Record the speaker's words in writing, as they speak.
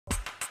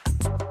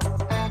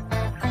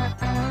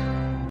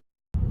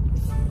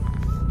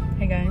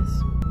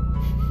guys.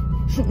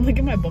 Look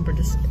at my bumper.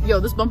 Yo,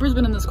 this bumper's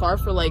been in this car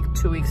for like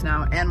 2 weeks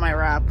now, and my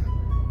wrap.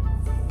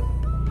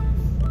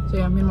 So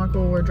yeah, me and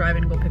Marco were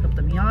driving to go pick up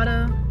the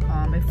Miata.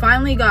 It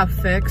finally got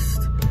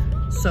fixed,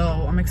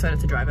 so I'm excited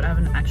to drive it. I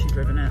haven't actually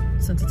driven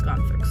it since it's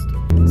gotten fixed.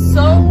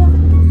 So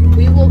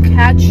we will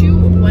catch you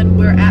when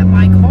we're at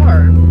my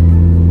car.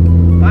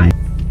 Bye.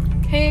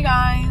 Hey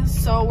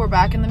guys, so we're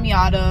back in the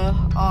Miata.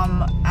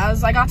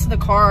 As I got to the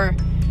car,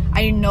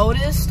 I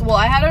noticed, well,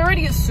 I had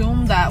already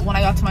assumed that when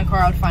I got to my car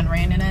I would find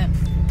rain in it,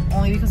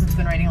 only because it's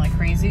been raining like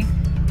crazy.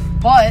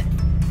 But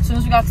as soon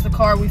as we got to the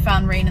car, we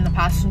found rain in the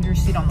passenger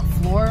seat on the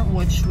floor,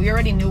 which we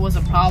already knew was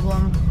a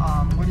problem.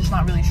 We're just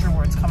not really sure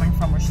where it's coming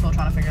from. We're still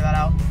trying to figure that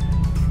out.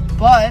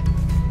 But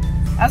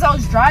as I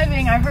was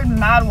driving, I heard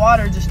mad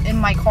water just in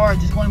my car,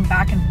 just going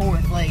back and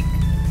forth. Like,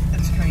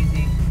 it's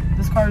crazy.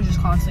 This car is just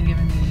constantly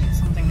giving me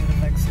something new to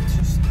fix. It's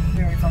just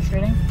very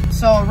frustrating.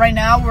 So right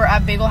now we're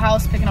at Bagel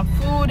House picking up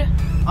food.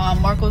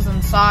 Marco's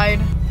inside.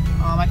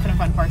 I couldn't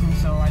find parking,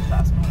 so I just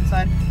asked him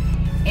inside.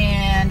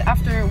 And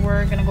after,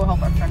 we're gonna go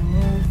help our friend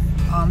move.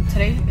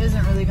 Today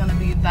isn't really gonna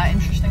be that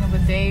interesting of a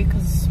day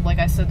because, like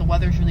I said, the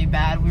weather's really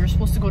bad. We were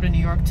supposed to go to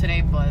New York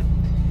today, but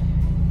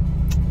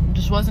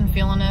just wasn't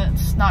feeling it.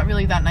 It's not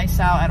really that nice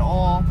out at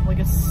all. Like,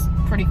 it's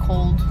pretty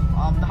cold.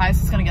 The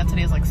highest it's gonna get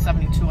today is like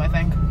 72, I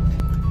think.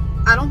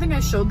 I don't think I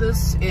showed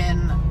this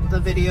in the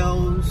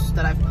videos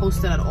that I've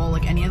posted at all,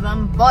 like any of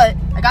them, but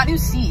I got new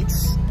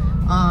seats.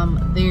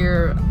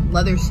 They're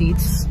leather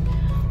seats.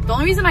 The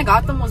only reason I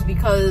got them was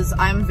because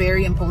I'm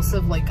very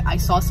impulsive. Like, I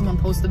saw someone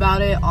post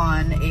about it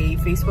on a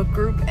Facebook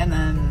group, and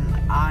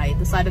then I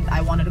decided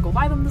I wanted to go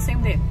buy them the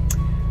same day.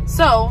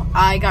 So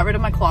I got rid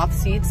of my cloth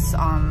seats.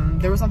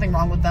 There was nothing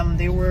wrong with them.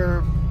 They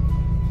were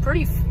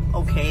pretty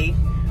okay.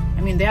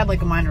 I mean, they had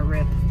like a minor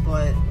rip,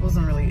 but it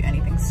wasn't really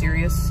anything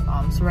serious.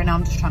 So right now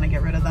I'm just trying to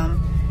get rid of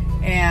them.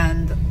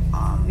 And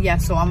yeah,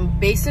 so I'm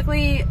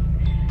basically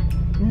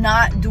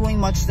not doing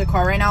much to the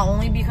car right now,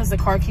 only because the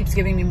car keeps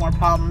giving me more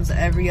problems.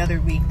 Every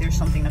other week there's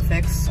something to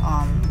fix,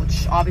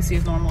 which obviously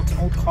is normal. It's an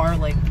old car,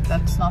 like,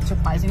 that's not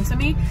surprising to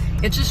me.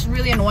 It's just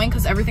really annoying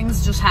because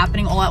everything's just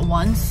happening all at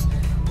once.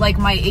 Like,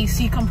 my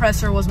AC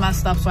compressor was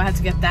messed up, so I had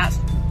to get that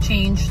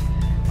changed,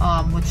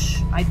 which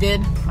I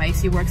did. My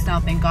AC works now,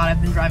 thank God.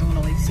 I've been driving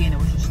with no AC and it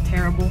was just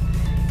terrible.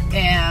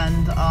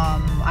 And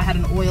I had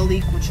an oil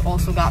leak, which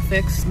also got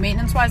fixed.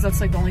 Maintenance wise,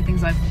 that's like the only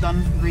things I've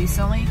done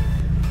recently.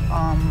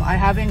 I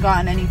haven't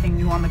gotten anything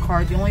new on the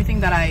car. The only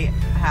thing that I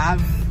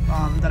have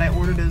that I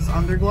ordered is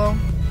underglow.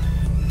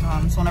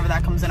 So whenever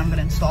that comes in, I'm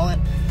gonna install it.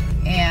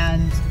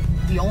 And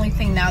the only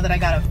thing now that I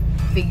gotta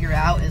figure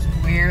out is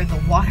where the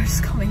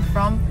water's coming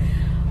from.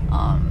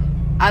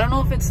 I don't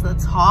know if it's the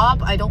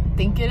top. I don't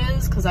think it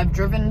is, because I've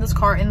driven this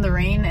car in the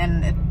rain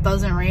and it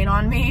doesn't rain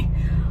on me.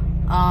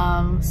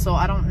 So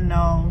I don't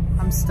know.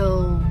 I'm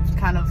still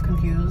kind of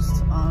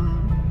confused.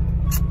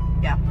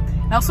 Yeah.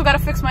 I also got to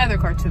fix my other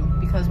car too,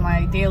 because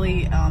my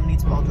daily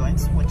needs ball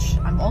joints, which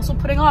I'm also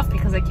putting off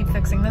because I keep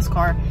fixing this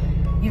car,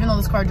 even though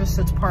this car just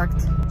sits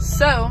parked.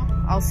 So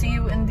I'll see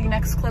you in the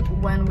next clip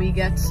when we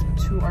get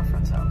to our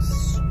friend's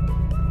house.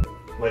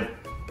 Wait.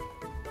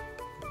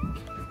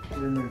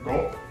 We're gonna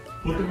go.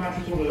 Look at the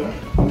mattress over there.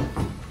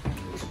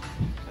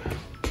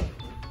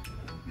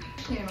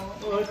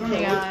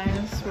 Hey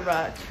guys, we're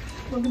back.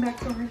 Welcome back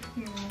to our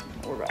funeral.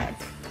 We're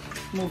back.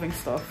 Moving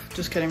stuff.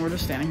 Just kidding, we're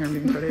just standing here and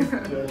being pretty.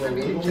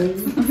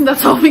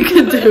 That's all we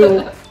can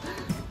do.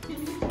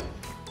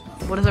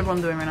 What is everyone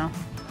doing right now?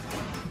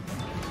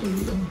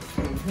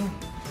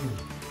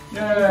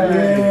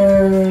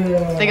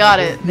 Yeah. They got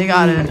it. They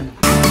got it.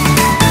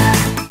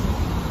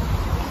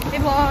 Hey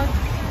vlog.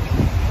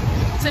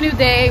 It's a new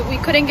day. We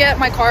couldn't get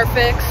my car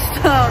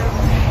fixed,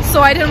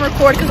 so I didn't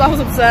record because I was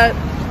upset.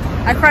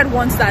 I cried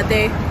once that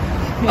day.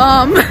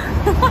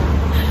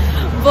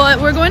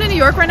 But we're going to New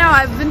York right now.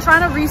 I've been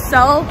trying to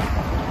resell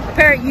a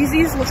pair of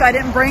Yeezys, which I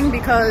didn't bring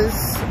because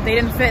they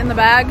didn't fit in the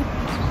bag.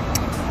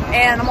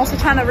 And I'm also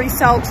trying to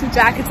resell 2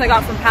 jackets I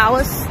got from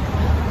Palace.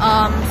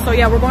 So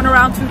yeah, we're going to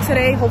round 2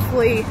 today.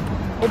 Hopefully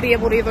we'll be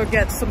able to either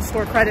get some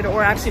store credit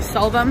or actually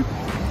sell them.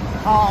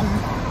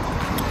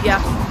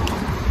 Yeah.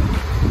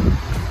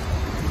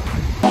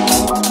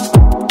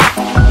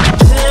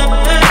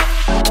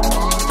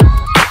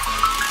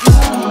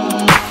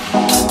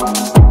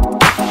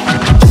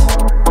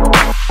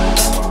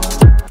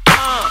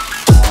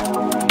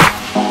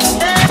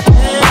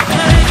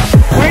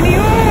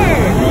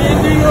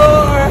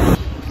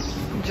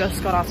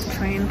 Just got off the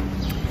train.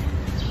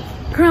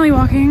 Currently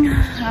walking.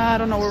 I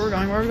don't know where we're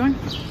going. Where are we going?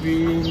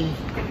 We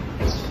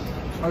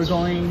are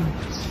going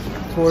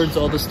towards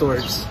all the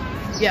stores.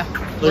 Yeah,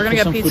 we're gonna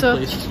get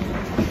pizza.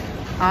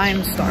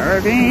 I'm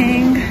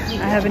starving.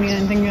 I haven't eaten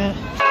anything yet.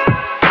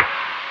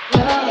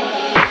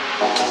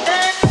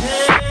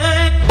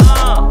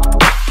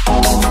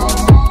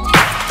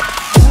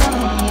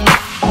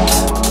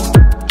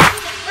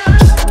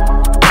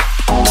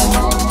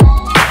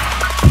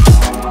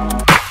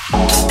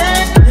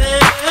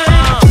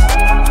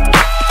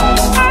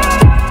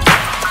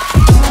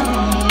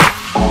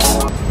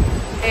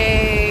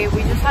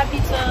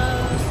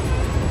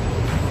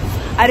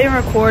 I didn't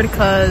record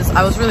because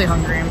I was really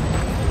hungry.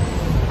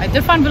 I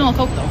did find vanilla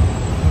Coke though.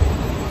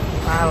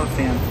 I have a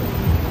fan.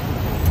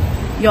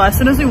 Yo, as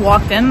soon as we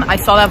walked in, I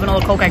saw that vanilla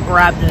Coke. I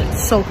grabbed it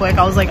so quick.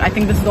 I was like, I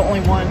think this is the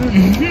only one. I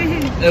think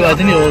it was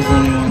the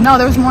only one. No,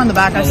 there was more in the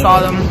back. I saw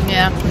them.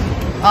 Yeah.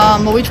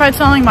 But we tried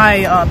selling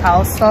my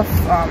Palace stuff.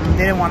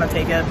 They didn't want to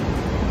take it.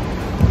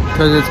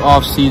 Because it's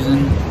off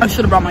season. I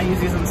should have brought my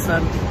Yeezys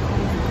instead.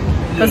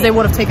 Because they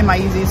would have taken my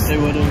Yeezys. They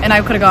would have. And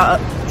I could have got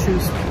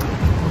shoes.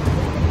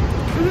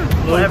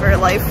 Whatever,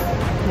 life.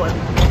 What?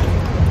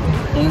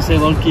 Don't say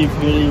low key if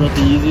you really got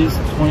the Yeezys.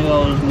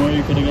 $20 more,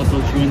 you could have got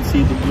those UNC,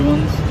 the blue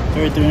ones.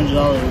 They were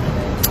 $300.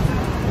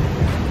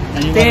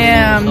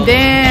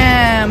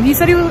 Damn. He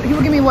said he would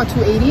give me what,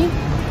 $280?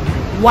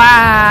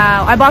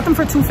 Wow. I bought them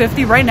for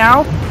 $250. Right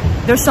now,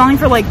 they're selling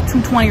for like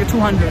 $220 or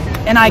 $200.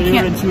 And I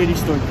can't. You were $280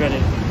 store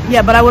credit.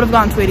 Yeah, but I would have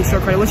gotten $280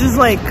 store credit, which is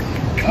like,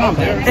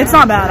 it's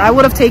not bad. I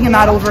would have taken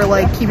that over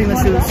like keeping the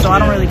shoes, so I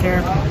don't really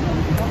care.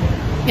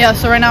 Yeah,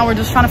 so right now we're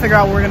just trying to figure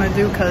out what we're gonna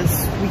do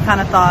because we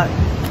kind of thought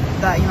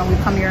that, you know, we'd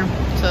come here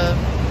to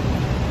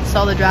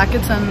sell the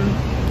jackets, and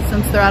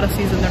since they're out of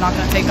season, they're not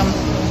gonna take them.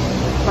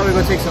 Probably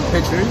go take some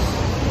pictures.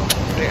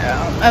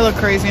 Yeah, I look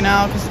crazy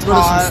now because it's Go to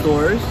hot. some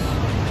stores.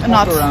 And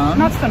not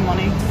spend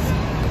money.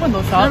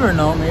 Window shop. You never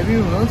know. Maybe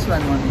we will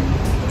spend money.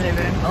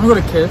 Maybe. I'm gonna go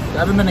to Kith. I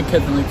haven't been to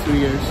Kith in like 2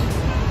 years.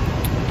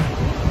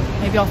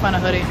 Maybe I'll find a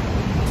hoodie.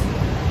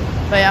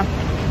 But yeah.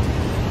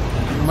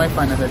 You might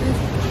find a hoodie.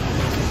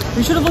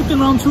 We should have looked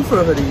around too for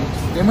a hoodie.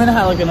 They might have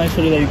had like a nice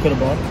hoodie that you could have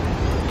bought.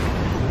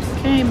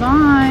 Okay,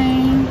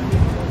 bye.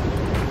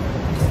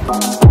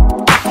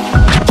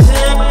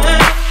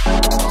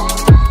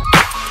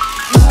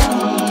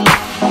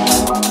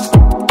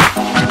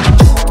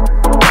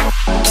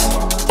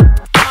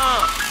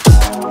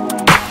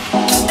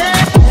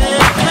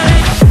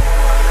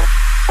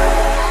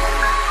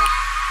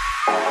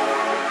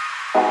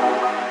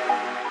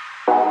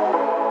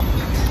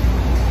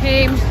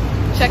 Hey,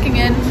 checking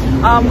in.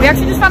 We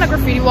actually just found a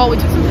graffiti wall. We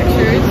took some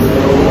pictures.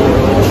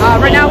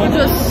 Right now we're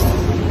just,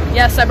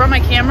 yes, I brought my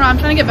camera. I'm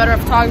trying to get better at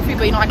photography,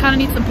 but you know, I kind of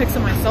need some pics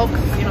of myself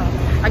because, you know,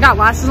 I got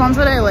lashes on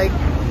today. Like,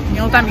 you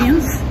know what that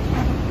means?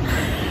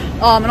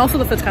 And also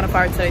the fit's kind of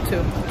fired today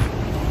too.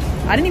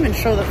 I didn't even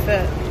show the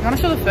fit. You want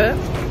to show the fit? I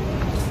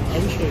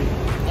will show you. I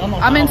don't know.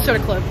 I'm gonna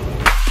insert a clip.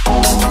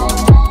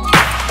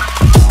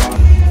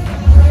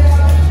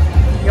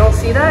 Y'all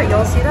see that?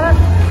 Y'all see that?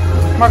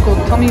 Marco,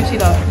 tell me you see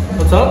that.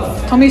 What's up?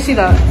 Tell me you see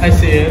that. I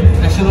see it.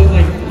 That should look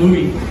like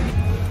Louis.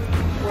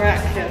 We're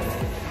at Kith.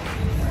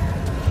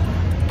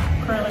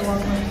 Currently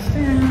walking up the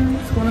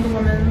stairs, going to the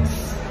women's.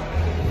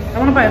 I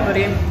want to buy a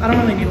hoodie. I don't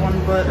really need one,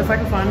 but if I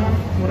can find one,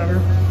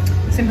 whatever.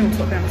 Same thing with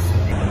sweatpants.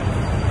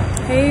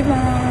 Hey,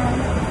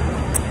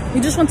 Mom. We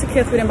just went to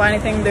Kith. We didn't buy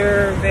anything.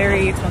 They're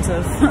very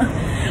expensive.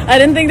 I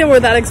didn't think they were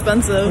that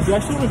expensive. If you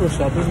actually want to go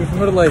shopping, we can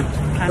go to like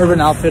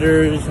Urban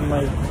Outfitters and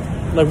like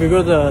we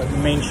go to the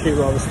main street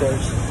where all the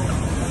stores.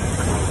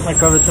 Like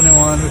Forever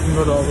 21, we can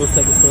go to all those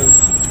type of stores.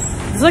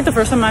 This is like the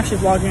first time I'm actually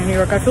vlogging in New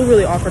York. I feel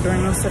really awkward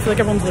during this. I feel like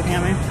everyone's looking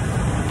at me.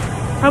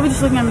 Probably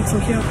just looking at me because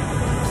I'm cute.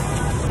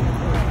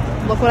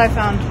 Look what I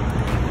found.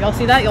 Y'all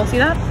see that? Y'all see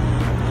that?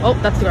 Oh,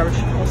 that's the garbage.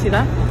 Y'all see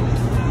that?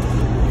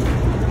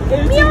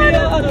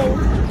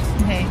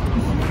 Hey.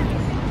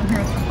 I'm here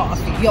with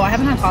coffee. Yo, I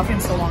haven't had coffee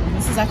in so long.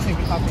 This is actually a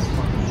good coffee.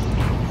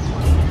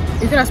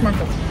 You can ask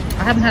Marco.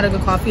 I haven't had a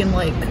good coffee in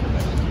like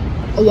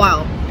a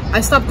while. I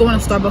stopped going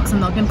to Starbucks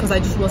and Milken because I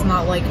just was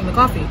not liking the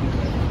coffee.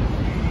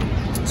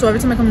 So every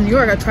time I come to New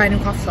York, I try a new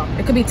coffee shop.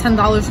 It could be $10,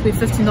 it could be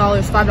 $15,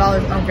 $5, I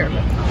don't care.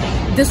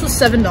 This was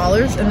 $7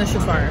 and this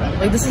shit's fire.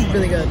 Like, this is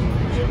really good.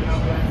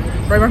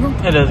 Right, Marco?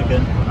 It is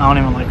good. I don't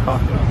even like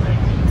coffee.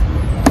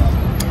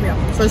 Yeah,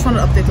 so I just wanted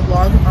to update the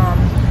vlog.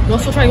 We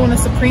also tried going to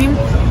Supreme.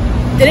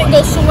 Didn't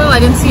go so well. I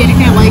didn't see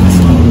anything I liked.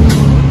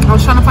 I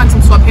was trying to find some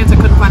sweatpants. I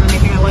couldn't find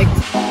anything I liked.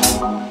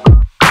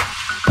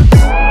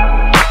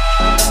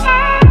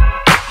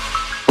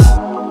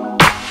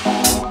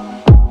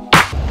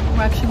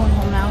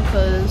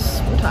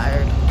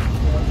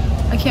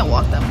 I can't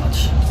walk that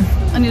much.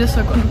 I need to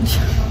start going to the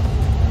gym.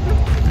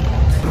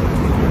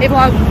 Hey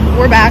vlog,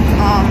 we're back.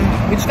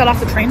 We just got off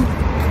the train.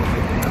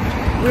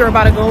 We were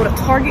about to go to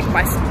Target and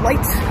buy some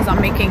lights because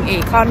I'm making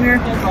a cloud mirror.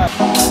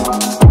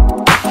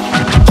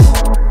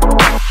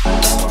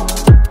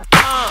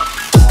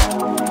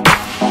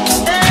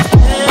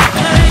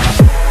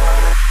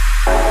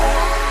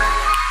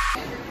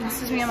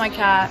 This is me and my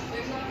cat.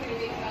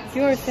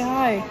 Yours, say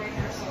hi.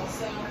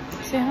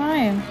 Say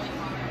hi.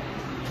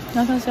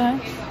 Not gonna say hi?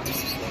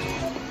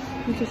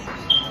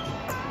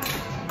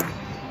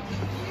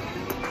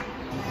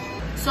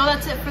 So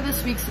that's it for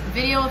this week's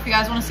video. If you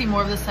guys want to see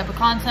more of this type of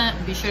content,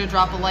 be sure to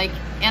drop a like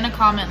and a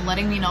comment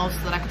letting me know so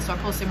that I can start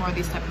posting more of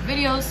these type of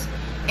videos.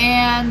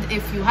 And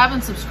if you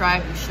haven't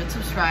subscribed, you should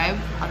subscribe.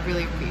 I'd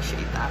really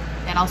appreciate that.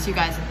 And I'll see you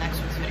guys in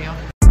next week's video.